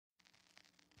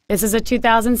This is a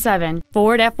 2007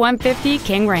 Ford F-150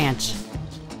 King Ranch.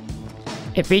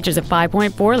 It features a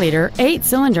 5.4-liter,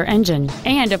 8-cylinder engine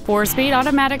and a 4-speed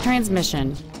automatic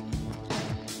transmission.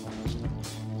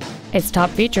 Its top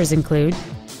features include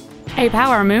a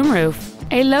power moonroof,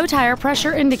 a low tire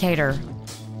pressure indicator,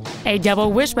 a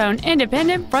double wishbone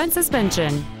independent front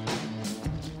suspension,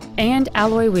 and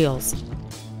alloy wheels.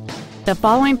 The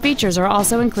following features are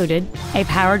also included: a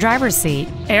power driver's seat,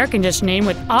 air conditioning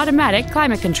with automatic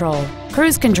climate control,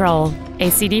 cruise control, a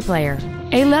CD player,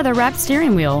 a leather-wrapped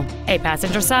steering wheel, a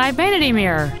passenger side vanity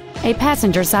mirror, a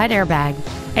passenger side airbag,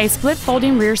 a split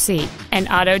folding rear seat, an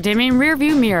auto-dimming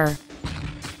rear-view mirror.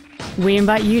 We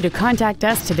invite you to contact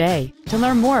us today to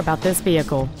learn more about this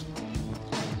vehicle.